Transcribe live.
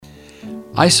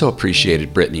I so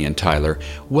appreciated Brittany and Tyler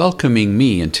welcoming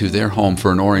me into their home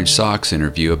for an Orange Socks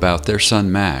interview about their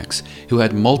son Max, who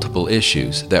had multiple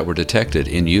issues that were detected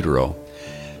in utero.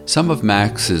 Some of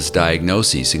Max's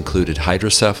diagnoses included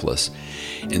hydrocephalus,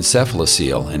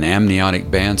 encephalocele, and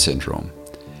amniotic band syndrome.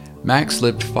 Max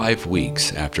lived 5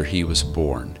 weeks after he was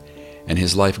born, and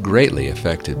his life greatly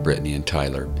affected Brittany and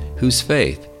Tyler, whose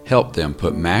faith helped them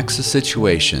put Max's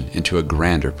situation into a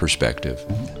grander perspective.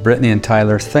 Brittany and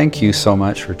Tyler, thank you so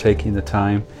much for taking the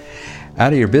time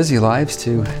out of your busy lives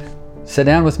to sit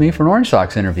down with me for an Orange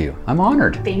Socks interview. I'm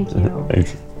honored. Thank you.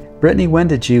 Thanks. Brittany, when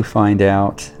did you find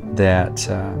out that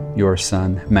your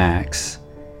son Max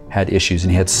had issues?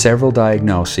 And he had several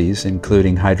diagnoses,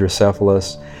 including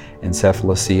hydrocephalus,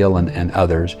 encephalocele, and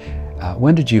others.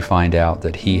 When did you find out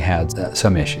that he had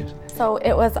some issues? So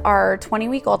it was our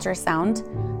 20-week ultrasound.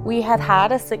 We had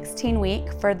a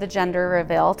 16-week for the gender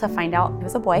reveal to find out he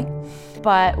was a boy,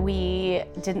 but we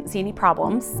didn't see any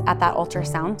problems at that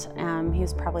ultrasound. He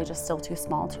was probably just still too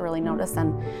small to really notice,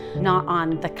 and not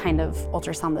on the kind of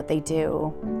ultrasound that they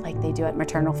do, like they do at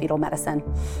maternal fetal medicine.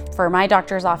 For my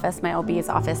doctor's office, my OB's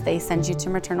office, they send you to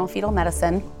maternal fetal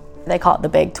medicine. They call it the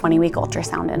big 20-week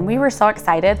ultrasound, and we were so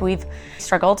excited. We've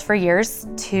struggled for years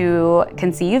to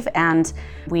conceive, and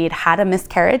we'd had a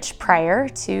miscarriage prior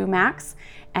to Max,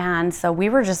 and so we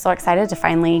were just so excited to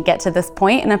finally get to this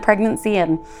point in a pregnancy.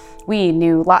 And we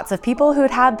knew lots of people who'd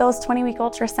had those 20-week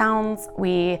ultrasounds.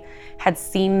 We had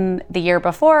seen the year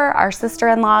before, our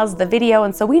sister-in-laws, the video,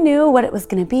 and so we knew what it was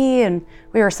going to be, and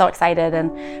we were so excited.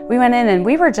 And we went in, and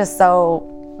we were just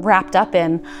so wrapped up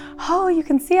in, oh, you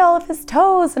can see all of his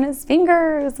toes and his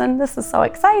fingers, and this is so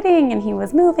exciting, and he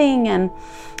was moving, and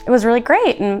it was really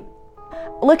great. And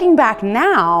looking back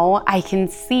now, I can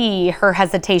see her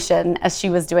hesitation as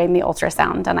she was doing the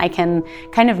ultrasound, and I can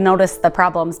kind of notice the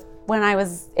problems. When I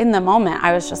was in the moment,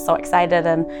 I was just so excited.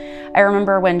 And I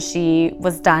remember when she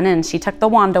was done and she took the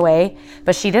wand away,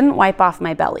 but she didn't wipe off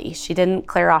my belly. She didn't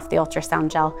clear off the ultrasound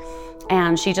gel.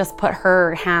 And she just put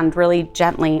her hand really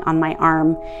gently on my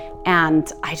arm,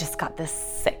 and I just got this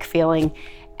sick feeling.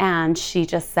 And she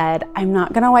just said, I'm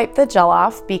not gonna wipe the gel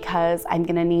off because I'm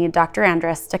gonna need Dr.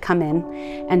 Andrus to come in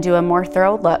and do a more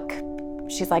thorough look.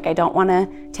 She's like, I don't wanna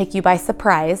take you by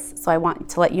surprise, so I want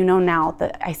to let you know now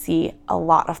that I see a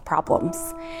lot of problems.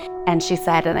 And she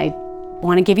said, and I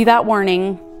wanna give you that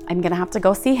warning, I'm gonna have to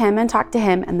go see him and talk to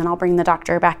him, and then I'll bring the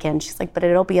doctor back in. She's like, but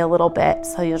it'll be a little bit,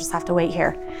 so you'll just have to wait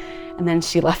here. And then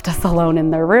she left us alone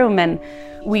in the room, and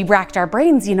we racked our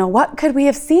brains, what could we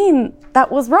have seen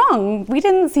that was wrong? We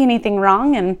didn't see anything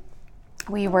wrong, and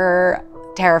we were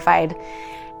terrified.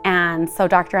 And so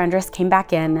Dr. Andrus came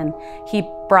back in, and he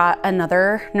brought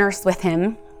another nurse with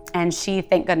him, and she,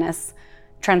 thank goodness,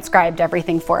 transcribed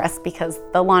everything for us because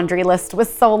the laundry list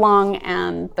was so long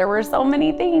and there were so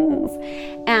many things.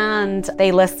 And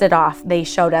they listed off, they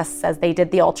showed us as they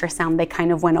did the ultrasound, they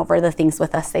kind of went over the things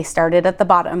with us. They started at the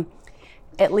bottom.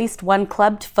 At least one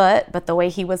clubbed foot, but the way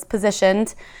he was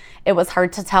positioned, it was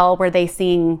hard to tell, were they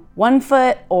seeing one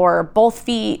foot or both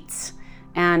feet?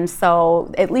 And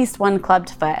so at least one clubbed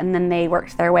foot, and then they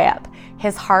worked their way up.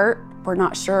 His heart, we're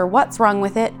not sure what's wrong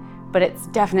with it, but it's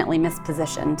definitely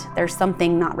mispositioned. There's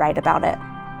something not right about it.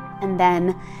 And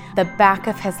then the back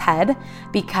of his head,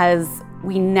 because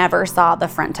we never saw the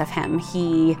front of him.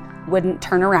 He wouldn't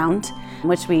turn around,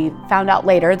 which we found out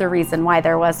later the reason why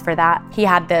there was for that. He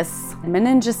had this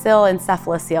meningocele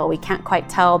encephalocele. We can't quite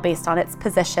tell based on its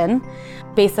position.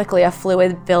 Basically a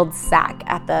fluid-filled sac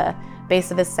at the base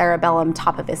of his cerebellum,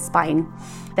 top of his spine.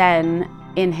 Then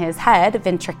in his head,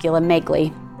 ventriculum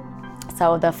megale.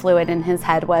 So the fluid in his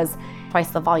head was twice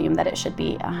the volume that it should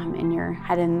be in your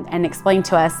head, and explained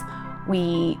to us,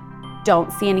 we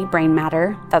don't see any brain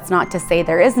matter. That's not to say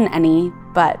there isn't any,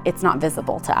 but it's not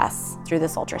visible to us through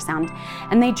this ultrasound.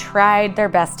 And they tried their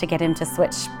best to get him to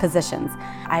switch positions.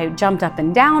 I jumped up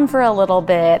and down for a little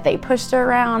bit. They pushed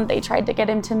around. They tried to get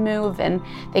him to move, and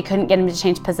they couldn't get him to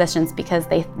change positions because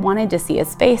they wanted to see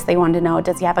his face. They wanted to know,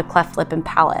 does he have a cleft lip and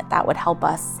palate? That would help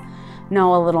us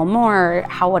know a little more.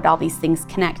 How would all these things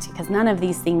connect? Because none of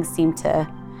these things seem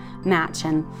to match.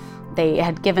 And they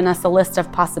had given us a list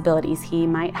of possibilities. He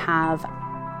might have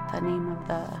the name of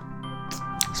the...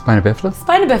 Spina bifida?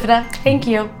 Spina bifida, thank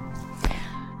you.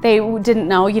 They didn't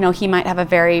know, he might have a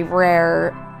very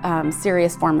rare,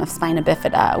 serious form of spina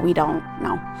bifida. We don't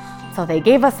know. So they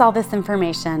gave us all this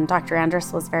information. Dr.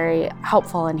 Andrus was very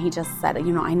helpful, and he just said,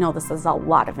 I know this is a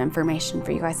lot of information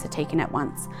for you guys to take in at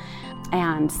once.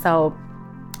 And so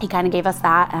he kind of gave us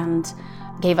that and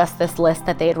gave us this list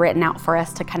that they had written out for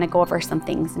us to kind of go over some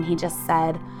things. And he just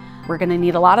said, we're gonna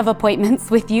need a lot of appointments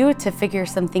with you to figure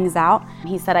some things out.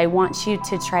 He said, I want you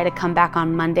to try to come back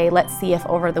on Monday. Let's see if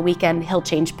over the weekend he'll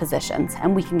change positions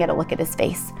and we can get a look at his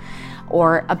face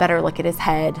or a better look at his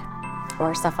head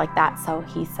or stuff like that. So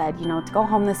he said, to go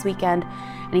home this weekend.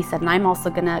 And he said, and I'm also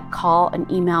gonna call and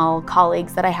email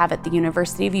colleagues that I have at the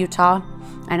University of Utah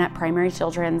and at Primary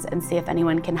Children's and see if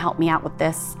anyone can help me out with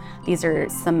this. These are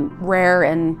some rare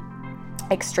and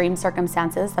extreme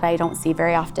circumstances that I don't see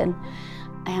very often.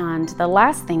 And the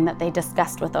last thing that they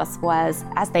discussed with us was,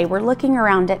 as they were looking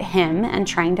around at him and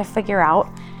trying to figure out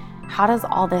how does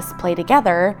all this play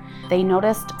together, they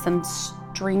noticed some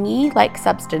stringy-like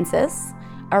substances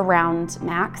around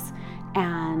Max,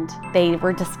 and they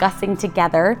were discussing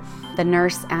together, the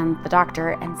nurse and the doctor,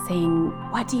 and saying,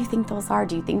 what do you think those are?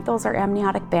 Do you think those are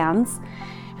amniotic bands?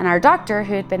 And our doctor,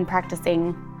 who had been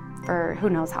practicing for who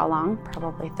knows how long,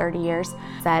 probably 30 years,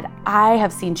 said, I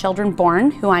have seen children born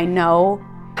who I know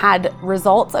had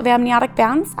results of amniotic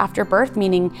bands after birth,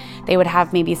 meaning they would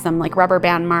have maybe some like rubber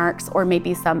band marks or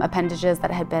maybe some appendages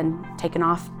that had been taken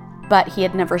off, but he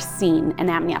had never seen an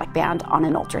amniotic band on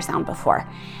an ultrasound before.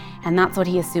 And that's what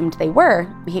he assumed they were.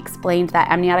 He explained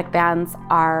that amniotic bands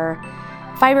are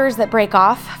fibers that break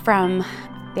off from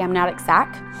the amniotic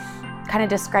sac, kind of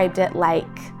described it like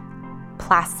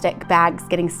plastic bags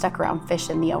getting stuck around fish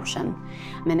in the ocean.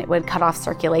 And it would cut off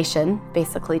circulation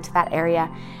basically to that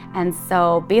area. And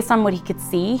so based on what he could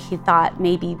see, he thought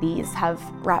maybe these have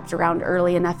wrapped around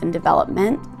early enough in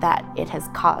development that it has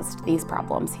caused these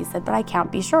problems. He said, but I can't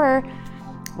be sure.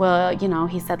 Well,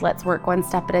 he said, let's work one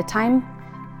step at a time.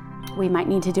 We might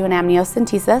need to do an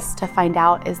amniocentesis to find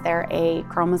out, is there a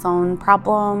chromosome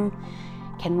problem?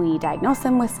 Can we diagnose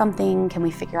him with something? Can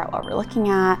we figure out what we're looking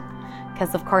at?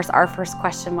 Because of course our first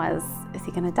question was, is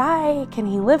he gonna die? Can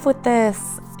he live with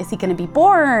this? Is he gonna be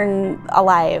born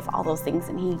alive? All those things,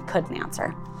 and he couldn't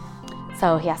answer.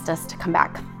 So he asked us to come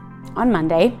back on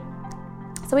Monday.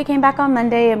 So we came back on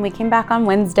Monday and we came back on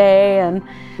Wednesday, and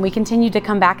we continued to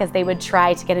come back as they would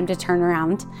try to get him to turn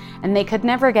around, and they could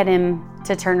never get him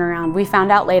to turn around. We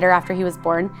found out later after he was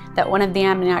born that one of the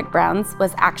amniotic bands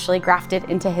was actually grafted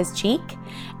into his cheek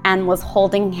and was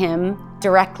holding him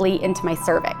directly into my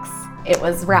cervix. It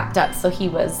was wrapped up, so he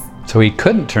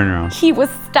couldn't turn around. He was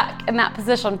stuck in that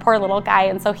position, poor little guy,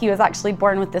 and so he was actually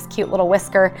born with this cute little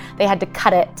whisker. They had to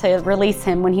cut it to release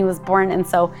him when he was born, and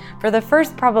so for the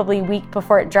first probably week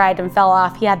before it dried and fell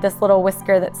off, he had this little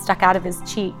whisker that stuck out of his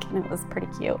cheek, and it was pretty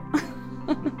cute.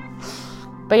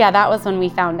 But yeah, that was when we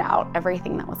found out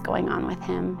everything that was going on with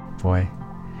him. Boy,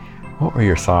 what were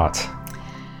your thoughts?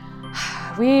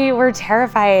 We were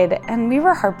terrified and we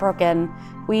were heartbroken.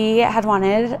 We had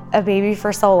wanted a baby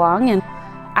for so long, and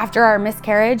after our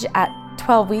miscarriage at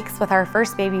 12 weeks with our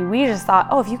first baby, we just thought,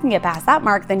 if you can get past that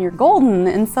mark, then you're golden.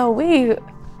 And so we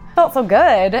felt so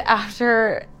good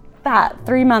after that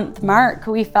 3-month mark.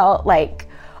 We felt like,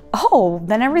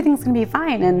 then everything's gonna be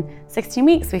fine. And 16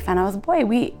 weeks, we found out it was a boy.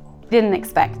 We didn't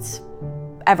expect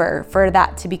ever for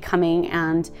that to be coming,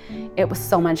 and it was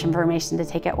so much information to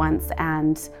take at once,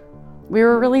 and we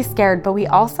were really scared. But we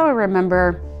also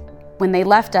remember when they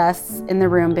left us in the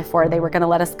room before they were gonna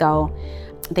let us go,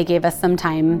 they gave us some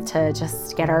time to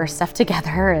just get our stuff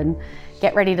together and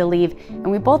get ready to leave.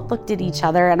 And we both looked at each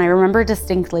other, and I remember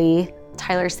distinctly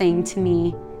Tyler saying to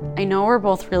me, I know we're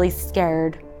both really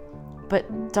scared,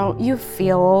 but don't you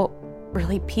feel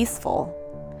really peaceful?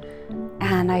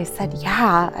 And I said,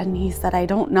 yeah. And he said, I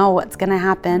don't know what's gonna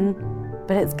happen,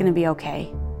 but it's gonna be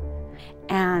okay.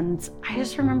 And I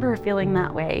just remember feeling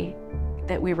that way,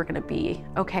 that we were gonna be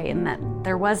okay, and that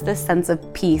there was this sense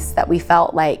of peace that we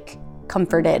felt like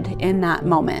comforted in that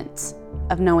moment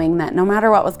of knowing that no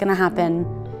matter what was gonna happen,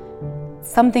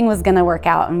 something was gonna work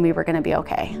out and we were gonna be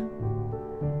okay.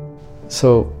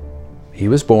 So he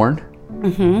was born.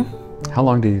 Mm-hmm. How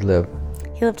long did he live?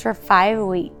 He lived for 5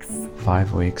 weeks.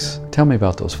 5 weeks. Tell me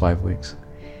about those 5 weeks.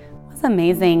 It was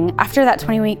amazing. After that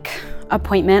 20-week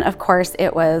appointment, of course,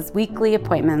 it was weekly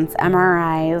appointments,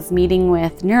 MRIs, meeting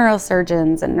with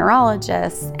neurosurgeons and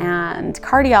neurologists and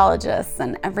cardiologists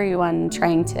and everyone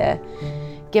trying to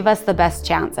give us the best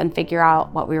chance and figure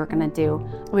out what we were going to do.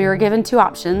 We were given 2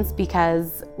 options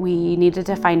because we needed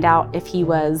to find out if he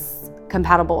was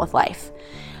compatible with life.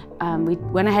 We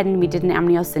went ahead and we did an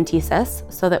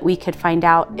amniocentesis so that we could find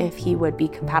out if he would be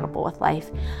compatible with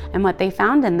life. And what they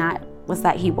found in that was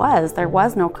that there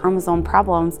was no chromosome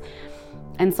problems.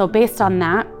 And so based on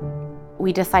that,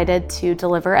 we decided to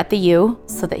deliver at the U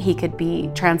so that he could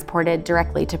be transported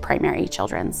directly to Primary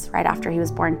Children's right after he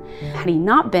was born. Had he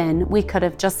not been, we could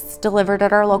have just delivered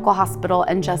at our local hospital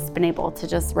and just been able to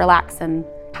just relax and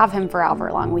have him for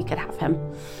however long we could have him.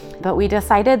 But we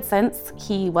decided, since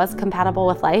he was compatible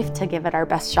with life, to give it our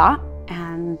best shot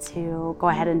and to go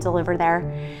ahead and deliver there.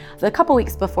 A couple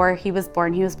weeks before he was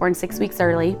born 6 weeks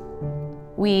early,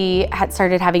 we had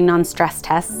started having non-stress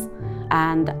tests,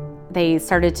 and they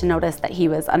started to notice that he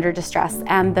was under distress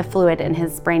and the fluid in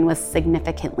his brain was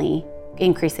significantly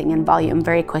increasing in volume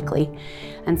very quickly.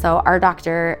 And so our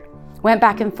doctor went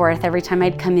back and forth. Every time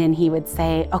I'd come in, he would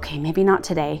say, okay, maybe not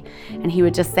today. And he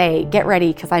would just say, get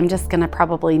ready, because I'm just gonna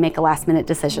probably make a last minute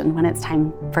decision when it's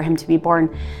time for him to be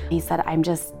born. He said,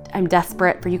 I'm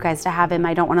desperate for you guys to have him.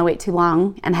 I don't wanna wait too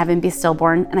long and have him be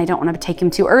stillborn, and I don't wanna take him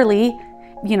too early,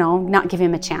 not give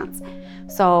him a chance.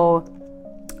 So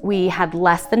we had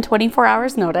less than 24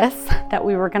 hours notice that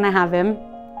we were gonna have him.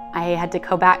 I had to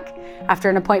go back after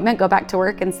an appointment, go back to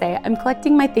work and say, I'm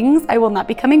collecting my things, I will not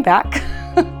be coming back.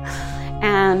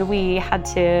 And we had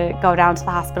to go down to the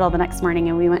hospital the next morning,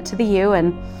 and we went to the U,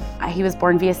 and he was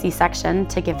born via C-section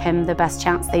to give him the best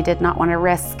chance. They did not want to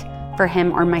risk for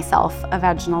him or myself a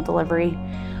vaginal delivery.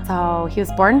 So he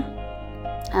was born.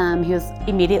 He was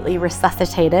immediately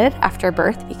resuscitated after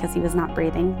birth because he was not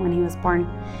breathing when he was born.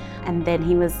 And then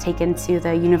he was taken to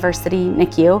the university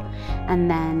NICU, and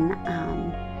then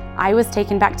I was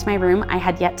taken back to my room. I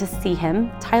had yet to see him.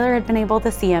 Tyler had been able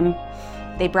to see him.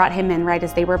 They brought him in right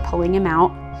as they were pulling him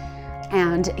out,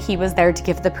 and he was there to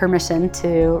give the permission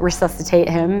to resuscitate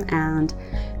him. And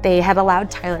they had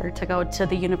allowed Tyler to go to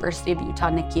the University of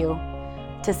Utah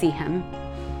NICU to see him.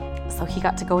 So he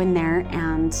got to go in there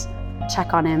and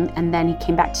check on him, and then he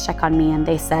came back to check on me, and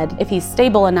they said, if he's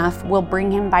stable enough, we'll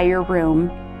bring him by your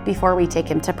room before we take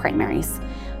him to primaries.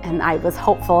 And I was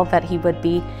hopeful that he would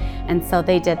be, and so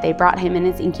they did. They brought him in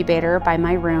his incubator by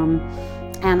my room,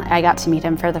 and I got to meet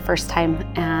him for the first time,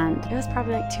 and it was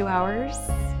probably like 2 hours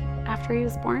after he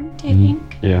was born, do you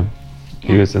think? Yeah.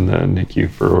 He was in the NICU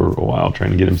for a while trying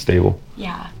to get him stable.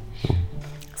 Yeah.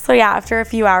 So yeah, after a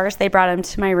few hours, they brought him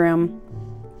to my room,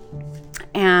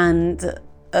 and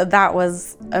that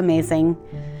was amazing.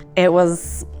 It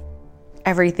was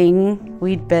everything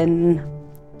we'd been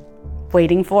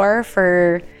waiting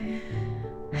for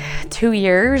 2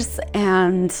 years,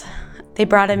 and they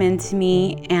brought him into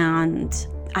me, and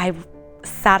I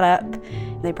sat up.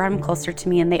 They brought him closer to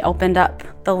me, and they opened up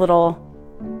the little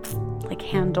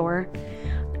hand door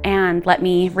and let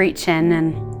me reach in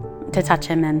and to touch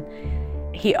him. And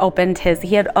he opened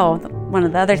one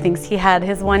of the other things, he had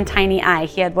his one tiny eye.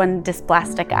 He had one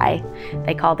dysplastic eye,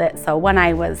 they called it. So one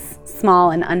eye was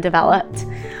small and undeveloped.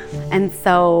 And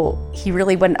so he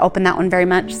really wouldn't open that one very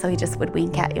much, so he just would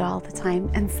wink at you all the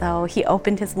time. And so he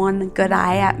opened his one good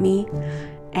eye at me,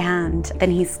 and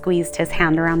then he squeezed his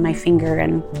hand around my finger,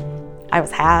 and I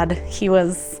was had. He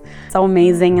was so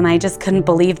amazing, and I just couldn't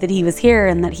believe that he was here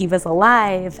and that he was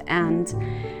alive. And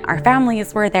our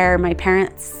families were there. My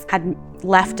parents had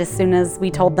left as soon as we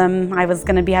told them I was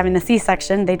gonna be having a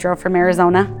C-section. They drove from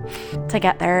Arizona to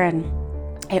get there, and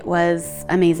it was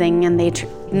amazing. And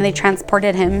they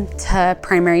transported him to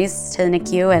primaries, to the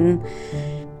NICU, and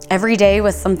every day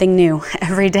was something new.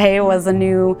 Every day was a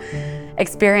new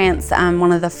experience.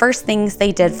 One of the first things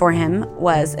they did for him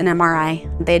was an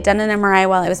MRI. They had done an MRI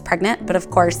while I was pregnant, but of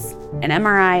course, an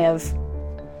MRI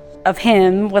of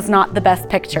him was not the best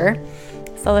picture.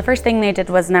 So the first thing they did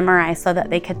was an MRI so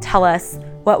that they could tell us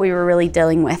what we were really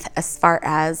dealing with as far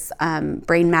as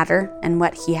brain matter and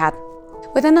what he had.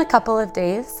 Within a couple of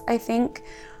days, I think,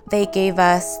 they gave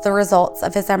us the results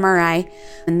of his MRI,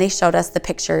 and they showed us the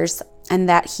pictures, and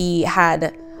that he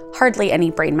had hardly any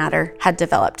brain matter had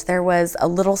developed. There was a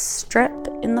little strip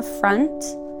in the front.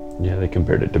 Yeah, they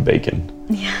compared it to bacon.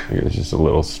 Yeah. It was just a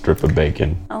little strip of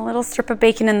bacon. A little strip of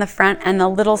bacon in the front and a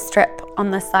little strip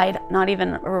on the side, not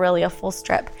even really a full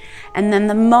strip. And then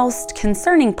the most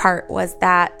concerning part was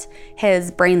that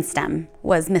his brainstem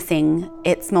was missing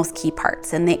its most key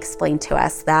parts. And they explained to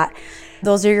us that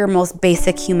those are your most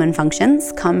basic human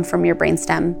functions, come from your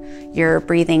brainstem, your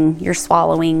breathing, your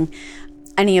swallowing,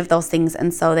 any of those things.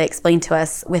 And so they explained to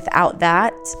us, without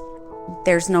that,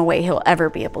 there's no way he'll ever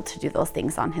be able to do those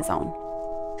things on his own.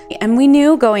 And we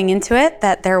knew going into it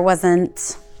that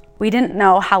we didn't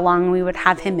know how long we would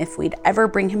have him, if we'd ever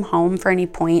bring him home for any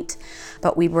point,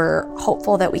 but we were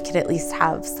hopeful that we could at least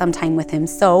have some time with him.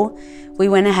 So we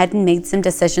went ahead and made some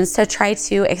decisions to try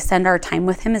to extend our time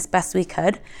with him as best we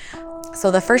could. So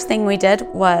the first thing we did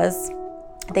was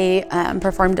they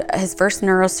performed his first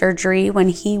neurosurgery when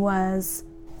he was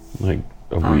like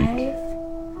a week.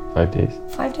 5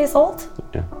 days. 5 days old?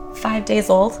 Yeah. 5 days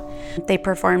old. They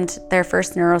performed their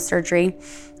first neurosurgery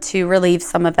to relieve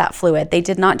some of that fluid. They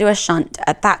did not do a shunt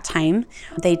at that time.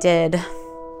 They did.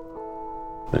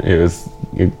 It was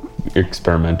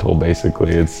experimental,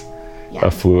 basically. Yeah.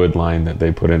 a fluid line that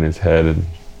they put in his head, and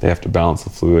they have to balance the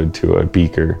fluid to a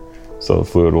beaker so the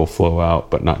fluid will flow out,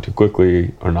 but not too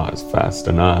quickly or not as fast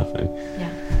enough.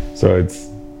 And so it's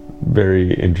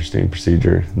very interesting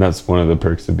procedure. And that's one of the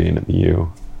perks of being at the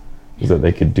U, is that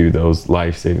they could do those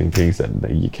life-saving things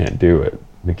that you can't do at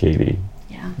McCady.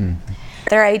 Yeah.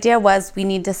 Their idea was, we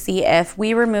need to see if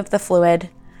we remove the fluid,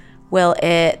 will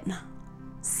it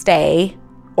stay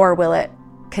or will it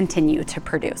continue to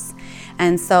produce?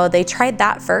 And so they tried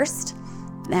that first,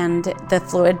 and the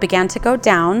fluid began to go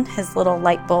down. His little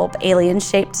light bulb,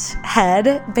 alien-shaped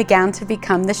head began to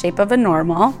become the shape of a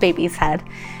normal baby's head.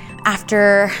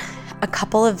 After a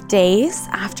couple of days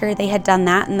after they had done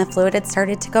that and the fluid had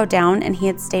started to go down and he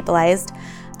had stabilized,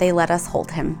 they let us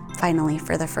hold him finally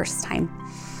for the first time.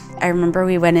 I remember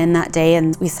we went in that day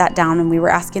and we sat down and we were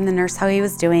asking the nurse how he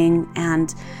was doing,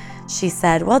 and she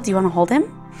said, "Well, do you want to hold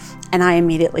him?" And I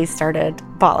immediately started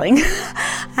bawling.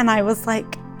 And I was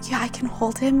like, "Yeah, I can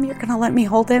hold him. You're gonna let me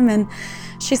hold him?" And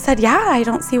she said, "Yeah, I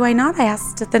don't see why not." I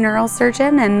asked the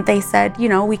neurosurgeon and they said,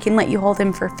 we can let you hold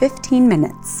him for 15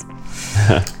 minutes.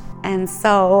 And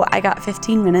so I got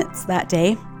 15 minutes that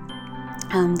day.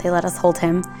 They let us hold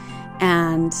him,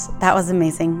 and that was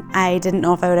amazing. I didn't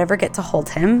know if I would ever get to hold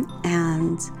him,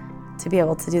 and to be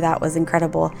able to do that was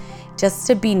incredible. Just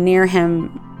to be near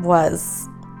him was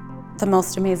the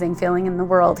most amazing feeling in the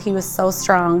world. He was so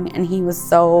strong and he was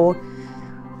so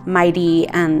mighty,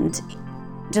 and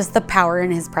just the power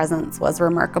in his presence was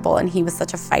remarkable, and he was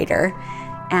such a fighter.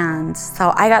 And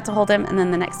so I got to hold him, and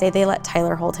then the next day they let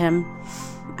Tyler hold him.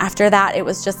 After that, it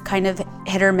was just kind of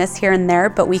hit or miss here and there,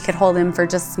 but we could hold him for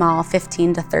just small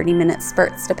 15 to 30 minute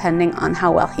spurts depending on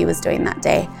how well he was doing that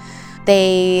day.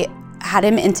 They had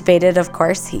him intubated, of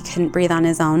course. He couldn't breathe on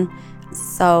his own.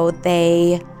 So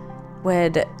they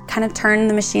would kind of turn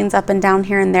the machines up and down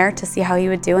here and there to see how he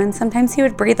would do, and sometimes he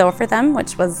would breathe over them,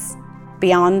 which was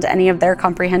beyond any of their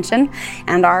comprehension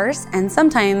and ours, and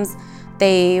sometimes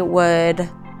they would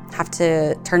have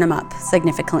to turn him up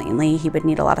significantly. He would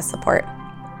need a lot of support.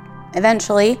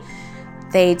 Eventually,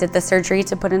 they did the surgery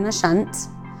to put in a shunt,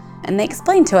 and they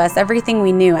explained to us everything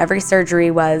we knew. Every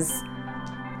surgery was,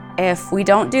 if we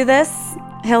don't do this,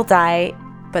 he'll die,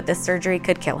 but this surgery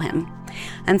could kill him.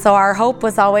 And so our hope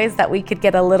was always that we could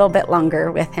get a little bit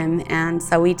longer with him, and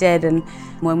so we did. And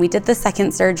when we did the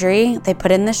second surgery, they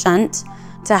put in the shunt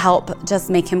to help just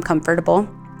make him comfortable.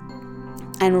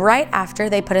 And right after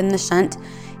they put in the shunt,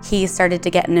 he started to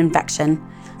get an infection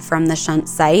from the shunt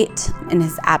site in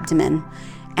his abdomen,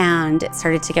 and it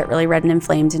started to get really red and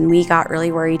inflamed, and we got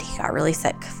really worried. He got really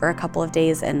sick for a couple of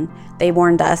days, and they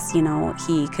warned us,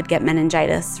 he could get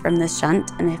meningitis from this shunt,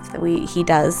 and if he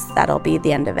does, that'll be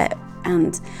the end of it.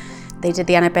 And they did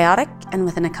the antibiotic, and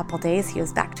within a couple of days he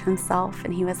was back to himself,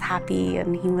 and he was happy,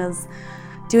 and he was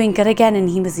doing good again, and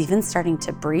he was even starting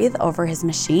to breathe over his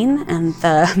machine. And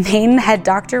the main head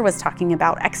doctor was talking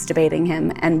about extubating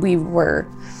him, and we were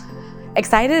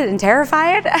excited and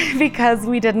terrified because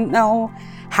we didn't know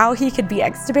how he could be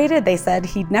extubated. They said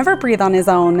he'd never breathe on his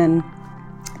own, and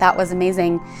that was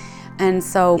amazing. And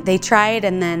so they tried,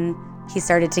 and then he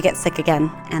started to get sick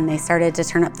again, and they started to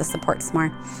turn up the supports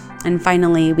more. And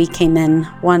finally, we came in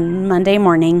one Monday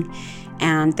morning,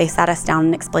 and they sat us down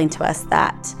and explained to us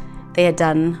that they had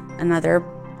done another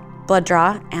blood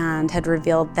draw and had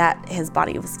revealed that his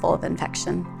body was full of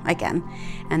infection again,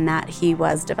 and that he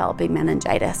was developing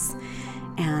meningitis.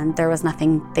 And there was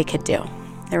nothing they could do.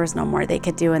 There was no more they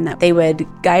could do, and that they would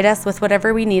guide us with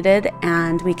whatever we needed,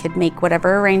 and we could make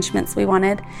whatever arrangements we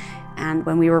wanted. And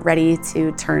when we were ready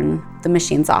to turn the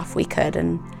machines off, we could,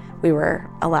 and we were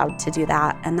allowed to do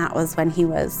that. And that was when he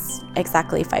was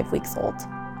exactly 5 weeks old.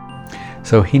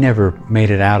 So he never made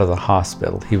it out of the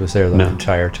hospital. He was there the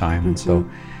entire time. And so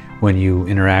when you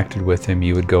interacted with him,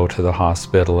 you would go to the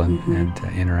hospital and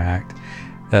interact.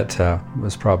 That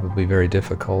was probably very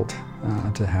difficult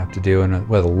to have to do, and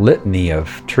with a litany of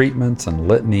treatments and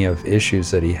litany of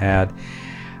issues that he had.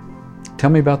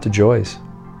 Tell me about the joys.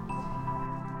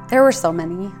 There were so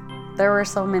many.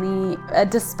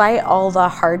 Despite all the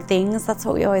hard things, that's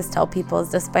what we always tell people, is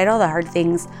despite all the hard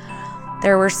things,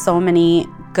 there were so many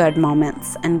good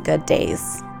moments and good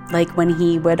days. Like when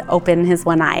he would open his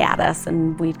one eye at us,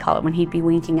 and we'd call it when he'd be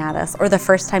winking at us, or the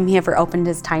first time he ever opened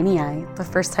his tiny eye. The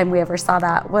first time we ever saw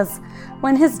that was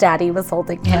when his daddy was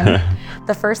holding him.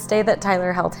 The first day that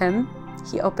Tyler held him,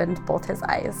 he opened both his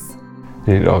eyes.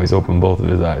 He'd always open both of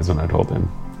his eyes when I'd hold him.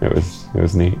 It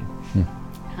was neat.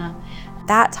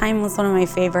 That time was one of my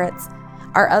favorites.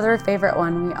 Our other favorite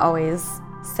one, we always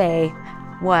say,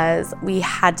 was we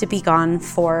had to be gone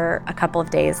for a couple of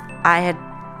days. I had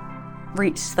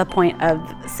reached the point of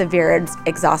severe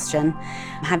exhaustion.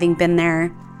 Having been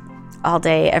there all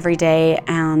day, every day,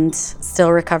 and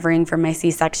still recovering from my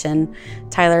C-section,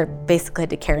 Tyler basically had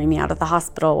to carry me out of the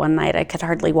hospital one night. I could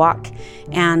hardly walk.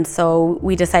 And so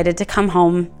we decided to come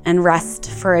home and rest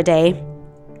for a day.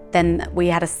 Then we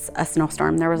had a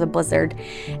snowstorm. There was a blizzard,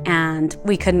 and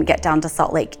we couldn't get down to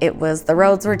Salt Lake. The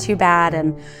roads were too bad,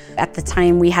 and at the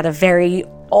time we had a very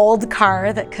old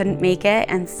car that couldn't make it,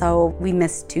 and so we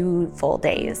missed 2 full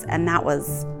days, and that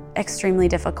was extremely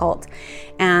difficult.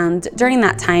 And during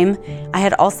that time, I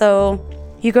had also,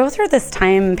 you go through this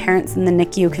time, parents in the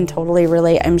NICU can totally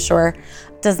relate, I'm sure.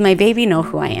 Does my baby know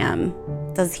who I am?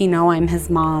 Does he know I'm his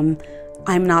mom?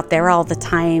 I'm not there all the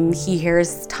time. He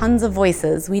hears tons of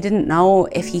voices. We didn't know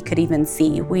if he could even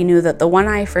see. We knew that the one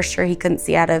eye for sure he couldn't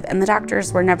see out of, and the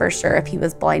doctors were never sure if he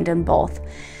was blind in both.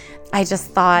 I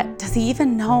just thought, does he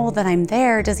even know that I'm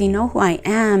there? Does he know who I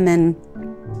am? And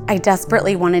I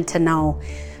desperately wanted to know,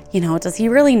 does he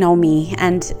really know me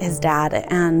and his dad?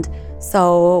 And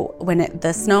so when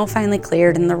the snow finally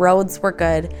cleared and the roads were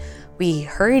good, we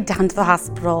hurried down to the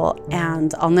hospital,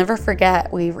 and I'll never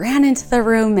forget, we ran into the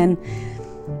room and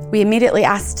we immediately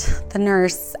asked the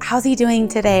nurse, how's he doing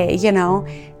today,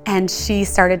 And she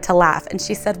started to laugh, and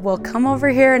she said, well, come over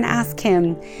here and ask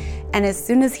him. And as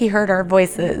soon as he heard our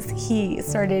voices, he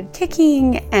started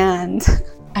kicking, and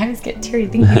I always get teary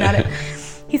thinking about it.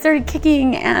 He started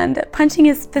kicking and punching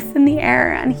his fists in the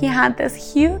air, and he had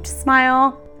this huge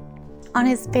smile on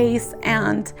his face,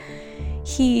 and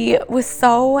he was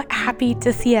so happy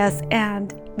to see us.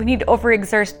 And when he'd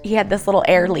overexert, he had this little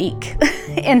air leak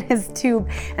in his tube,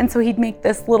 and so he'd make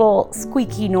this little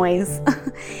squeaky noise.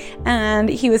 And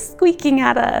he was squeaking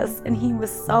at us, and he was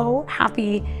so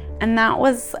happy. And that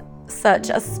was such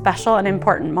a special and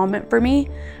important moment for me,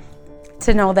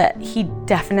 to know that he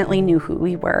definitely knew who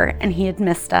we were, and he had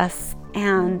missed us,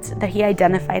 and that he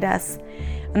identified us.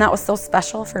 And that was so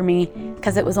special for me,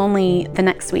 because it was only the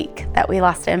next week that we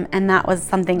lost him, and that was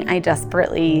something I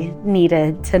desperately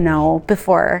needed to know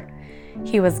before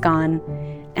he was gone.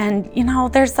 And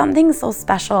there's something so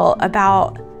special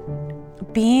about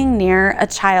being near a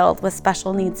child with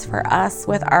special needs. For us,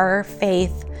 with our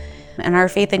faith and our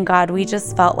faith in God, we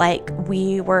just felt like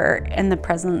we were in the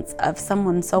presence of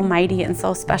someone so mighty and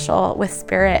so special with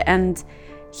spirit, and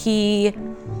it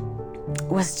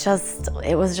was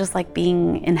just like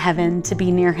being in heaven to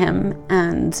be near him.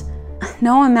 And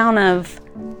no amount of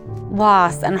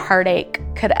loss and heartache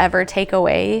could ever take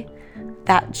away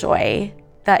that joy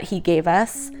that he gave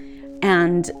us,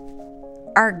 and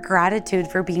our gratitude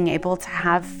for being able to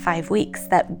have 5 weeks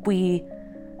that we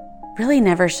really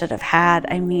never should have had.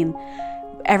 I mean,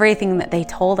 everything that they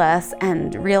told us,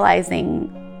 and realizing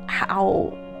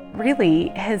how really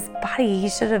his body,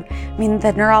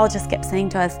 the neurologist kept saying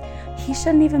to us, he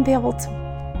shouldn't even be able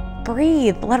to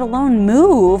breathe, let alone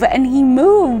move, and he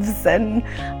moves, and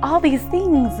all these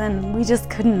things, and we just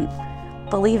couldn't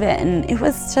believe it. And it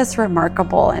was just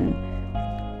remarkable, and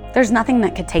there's nothing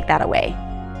that could take that away.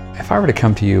 If I were to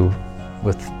come to you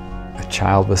with a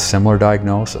child with similar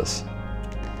diagnosis,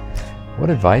 what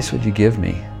advice would you give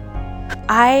me?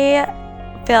 I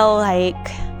feel like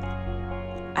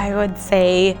I would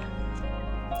say,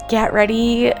 get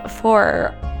ready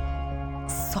for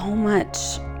so much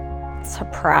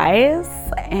surprise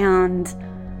and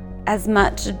as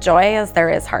much joy as there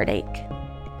is heartache,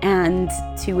 and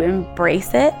to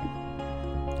embrace it.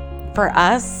 For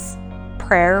us,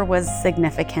 prayer was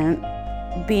significant.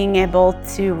 Being able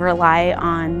to rely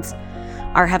on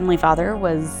our Heavenly Father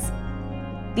was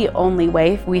the only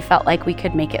way we felt like we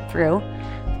could make it through.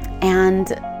 And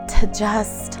to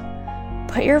just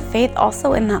put your faith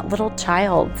also in that little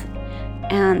child.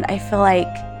 And I feel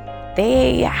like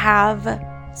they have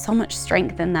so much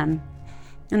strength in them.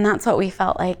 And that's what we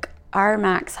felt like. Our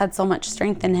Max had so much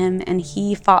strength in him, and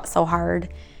he fought so hard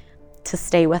to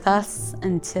stay with us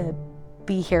and to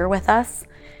be here with us.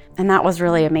 And that was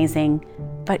really amazing.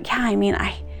 But yeah,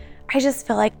 I just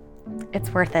feel like it's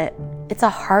worth it. It's a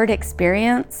hard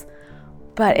experience,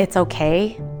 but it's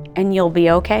okay, and you'll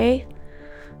be okay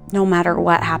no matter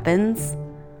what happens.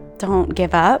 Don't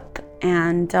give up,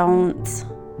 and don't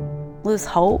lose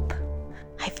hope.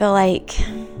 I feel like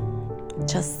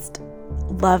just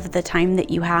love the time that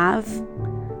you have,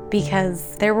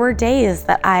 because there were days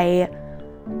that I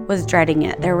was dreading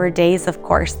it. There were days, of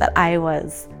course, that I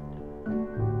was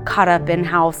caught up in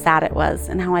how sad it was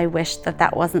and how I wished that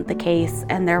that wasn't the case.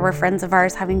 And there were friends of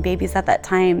ours having babies at that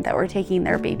time that were taking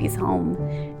their babies home,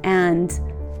 and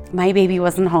my baby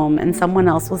wasn't home, and someone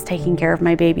else was taking care of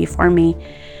my baby for me.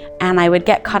 And I would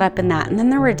get caught up in that. And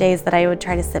then there were days that I would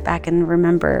try to sit back and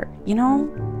remember,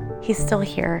 he's still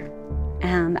here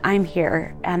and I'm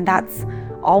here, and that's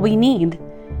all we need.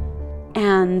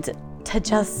 And to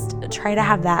just try to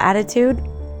have that attitude,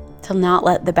 to not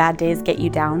let the bad days get you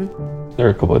down. There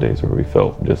were a couple of days where we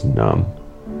felt just numb.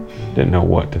 Didn't know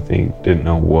what to think, didn't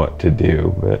know what to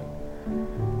do, but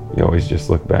you always just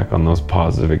look back on those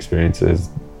positive experiences.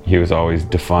 He was always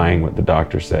defying what the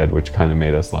doctor said, which kind of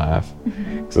made us laugh.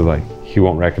 So like, he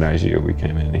won't recognize you. We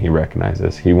came in and he recognized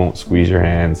us. He won't squeeze your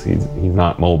hands. He's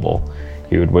not mobile.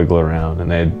 He would wiggle around,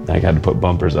 and they had to put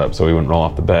bumpers up so he wouldn't roll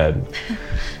off the bed.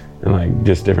 And like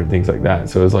just different things like that.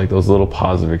 So it was like those little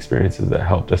positive experiences that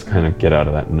helped us kind of get out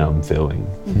of that numb feeling.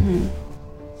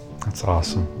 That's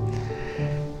awesome.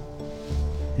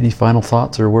 Any final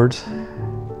thoughts or words?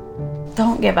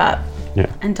 Don't give up.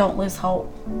 Yeah. And don't lose hope.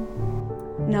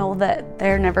 Know that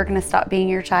they're never going to stop being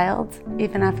your child,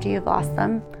 even after you've lost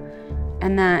them.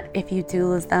 And that if you do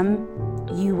lose them,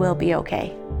 you will be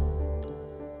okay.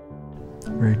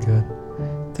 Very good.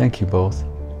 Thank you both.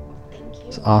 Thank you.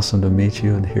 It's awesome to meet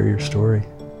you and hear your story.